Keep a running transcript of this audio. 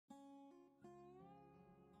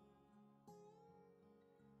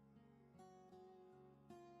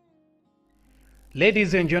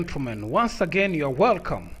Ladies and gentlemen, once again you are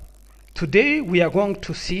welcome. Today we are going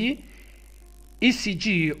to see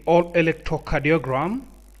ECG or electrocardiogram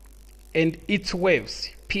and its waves,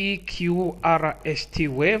 PQRST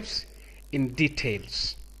waves, in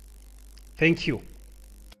details. Thank you.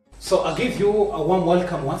 So I give you a warm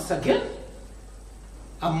welcome once again.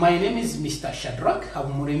 My name is Mr. Shadrach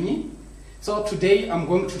Habumuremi. So today I'm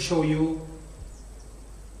going to show you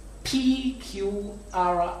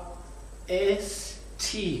PQRST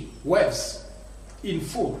waves in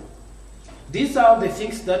full. These are the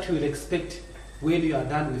things that you will expect when you are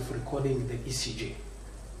done with recording the ECG.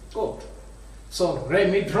 Good. So let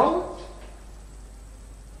me draw.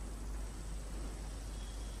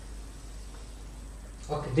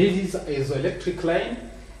 Okay, this is an electric line.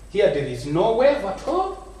 Here there is no wave at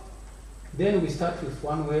all. Then we start with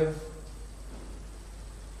one wave,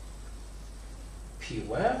 P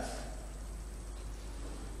wave.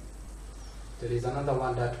 There is another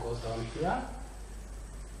one that goes down here.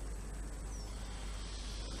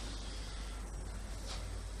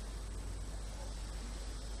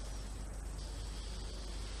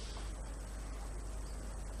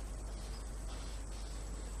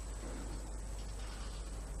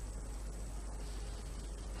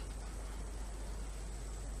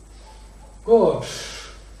 Good.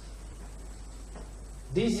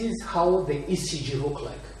 This is how the ECG look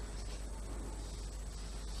like.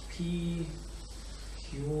 PQRST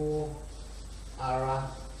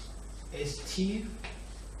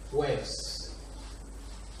waves.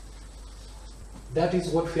 That is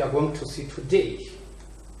what we are going to see today.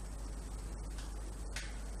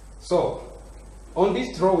 So, on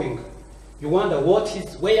this drawing, you wonder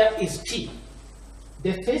where is P?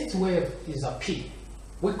 The first wave is a P.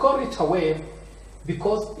 We call it a wave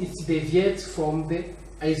because it deviates from the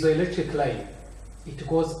isoelectric line. It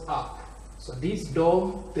goes up. So this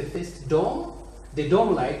dome, the first dome, the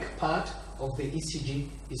dome-like part of the ECG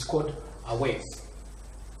is called a wave.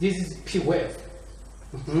 This is P wave.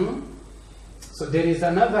 So there is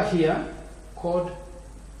another here called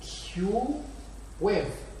Q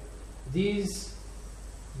wave. This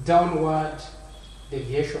downward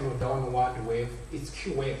deviation or downward wave is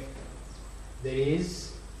Q wave. There is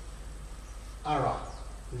R,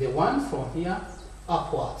 the one from here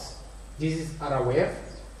upwards. This is R wave.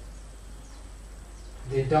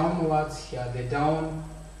 The downwards here, the down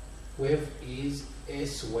wave is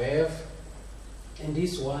S wave, and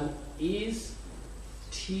this one is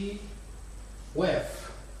T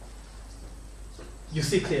wave. You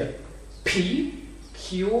see clearly, P,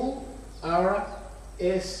 Q, R,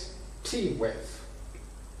 S, T wave.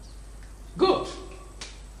 Good.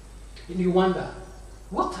 And you wonder,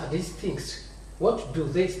 what are these things? What do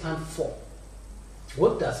they stand for?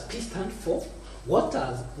 What does P stand for? What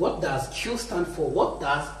does Q stand for? What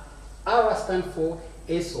does R stand for?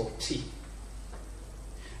 S or T?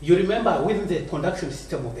 You remember within the conduction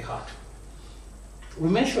system of the heart, we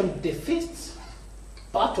mentioned the first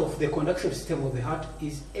part of the conduction system of the heart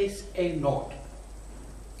is SA node.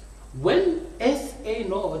 When SA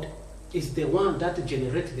node is the one that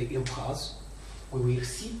generates the impulse, we will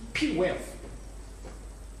see P wave.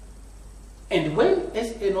 And when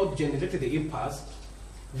SA node generates the impulse,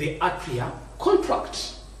 the atria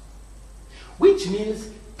contract, which means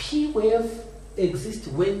P wave exists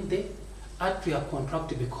when the atria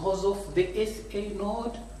contract because of the SA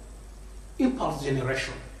node impulse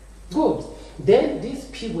generation. Good. Then this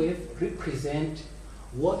P wave represents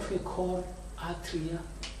what we call atrial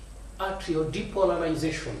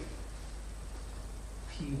depolarization.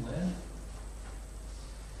 P wave,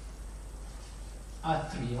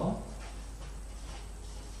 atrial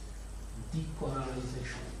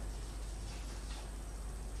depolarization.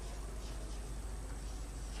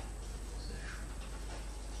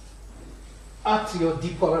 Atrial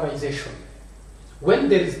depolarization. When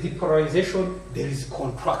there is depolarization, there is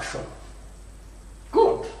contraction.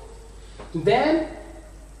 Good. Then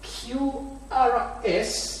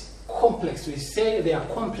QRS complex. We say they are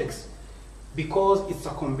complex because it's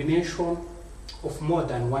a combination of more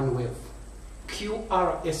than one wave.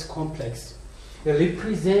 QRS complex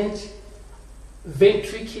represent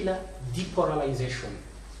ventricular depolarization.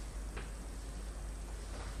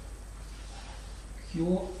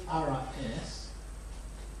 QRS,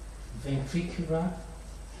 ventricular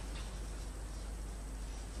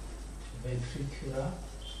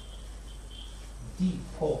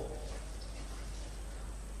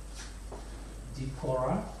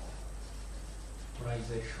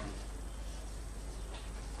depolarization.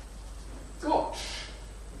 Good.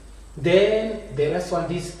 Then the last one,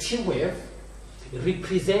 this T wave,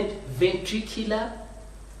 represent ventricular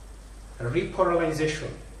repolarization.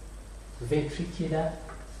 ventricular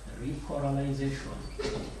repolarization.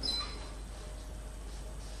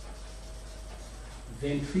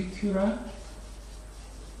 Ventricular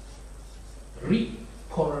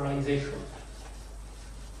repolarization.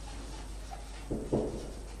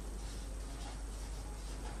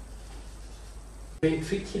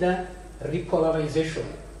 Ventricular repolarization.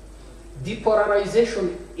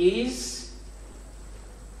 Depolarization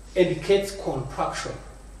indicates contraction.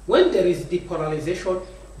 When there is depolarization,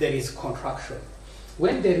 there is contraction.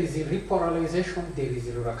 When there is repolarization, there is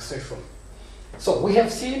relaxation. So we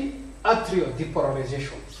have seen atrial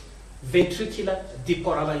depolarization, ventricular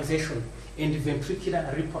depolarization, and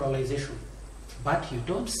ventricular repolarization. But you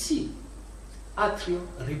don't see atrial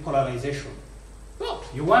repolarization. Well,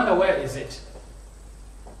 you wonder where is it?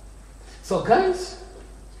 So guys,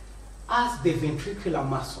 as the ventricular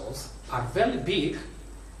muscles are very big,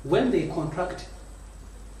 when they contract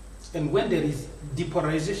and when there is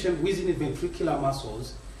depolarization within the ventricular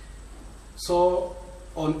muscles, so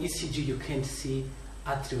on ECG you can't see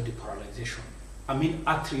atrial depolarization. I mean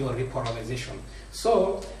atrial repolarization.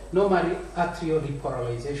 So normally atrial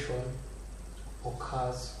repolarization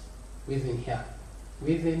occurs within here,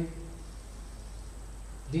 within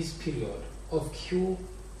this period of QRS.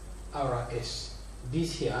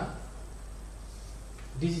 This here,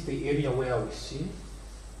 this is the area where we see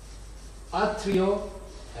atrial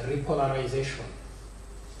repolarization.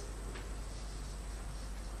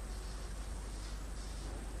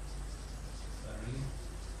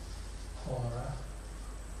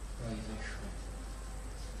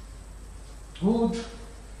 Good.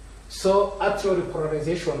 So atrial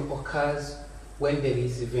repolarization occurs when there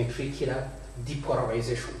is ventricular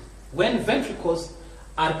depolarization. When ventricles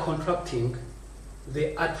are contracting,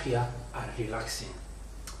 the atria are relaxing.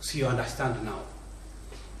 So you understand now.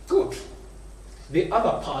 Good. The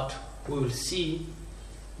other part we will see,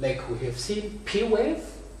 like we have seen, P wave,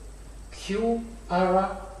 QRST,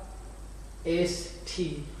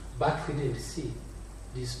 but we didn't see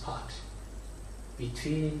this part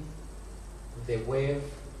between the wave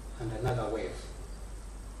and another wave.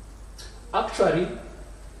 Actually,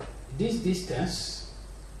 this distance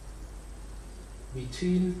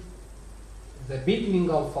between the beginning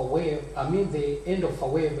of a wave, the end of a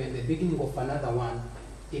wave and the beginning of another one,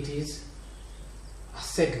 it is a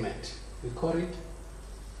segment. We call it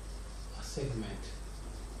a segment.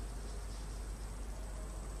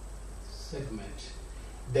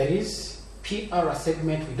 There is PR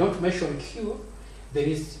segment. We don't mention Q. There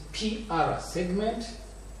is PR segment.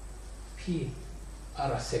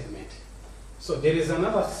 So there is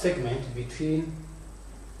another segment between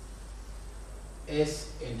S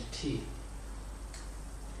and T.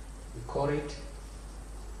 We call it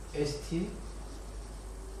ST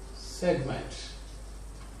segment.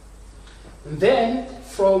 And then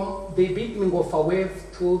from the beginning of a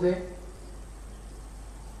wave to the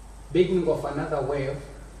beginning of another wave,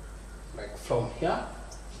 like from here,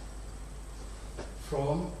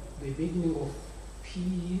 from the beginning of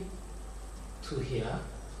P to here,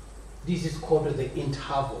 this is called the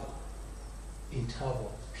interval.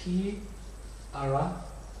 P R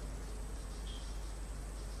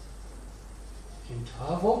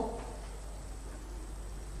interval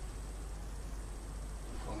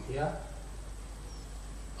from here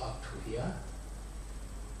up to here,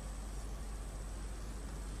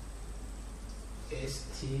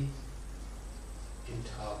 ST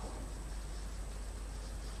interval.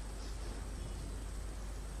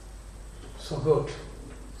 So good.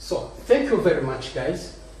 So thank you very much,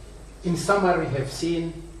 guys. In summary, we have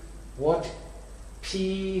seen what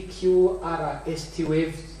PQRST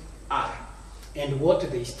waves are and what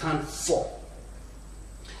they stand for.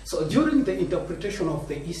 So during the interpretation of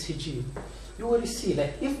the ECG, you will see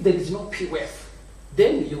that if there is no P wave,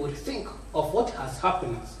 then you will think of what has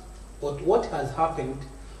happened or what has happened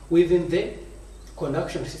within the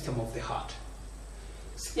conduction system of the heart.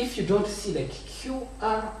 So if you don't see like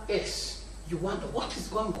QRS, you wonder what is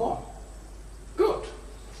going on. Good.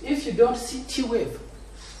 If you don't see T wave,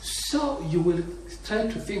 so you will try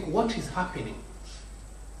to think what is happening.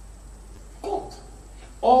 Good.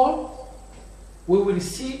 Or we will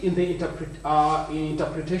see in the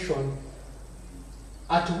interpretation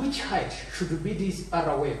at which height should be this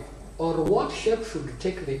R wave, or what shape should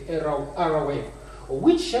take the R wave, or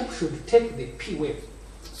which shape should take the P wave,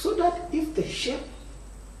 so that if the shape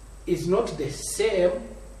is not the same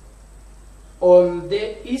on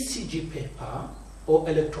the ECG paper or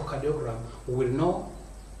electrocardiogram, we will know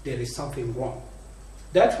there is something wrong.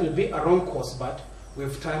 That will be a wrong course, but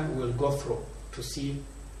with time we will go through to see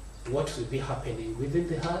what will be happening within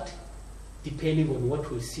the heart, depending on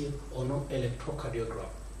what we see on electrocardiogram.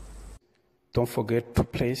 Don't forget to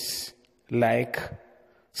please like,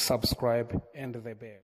 subscribe, and the bell.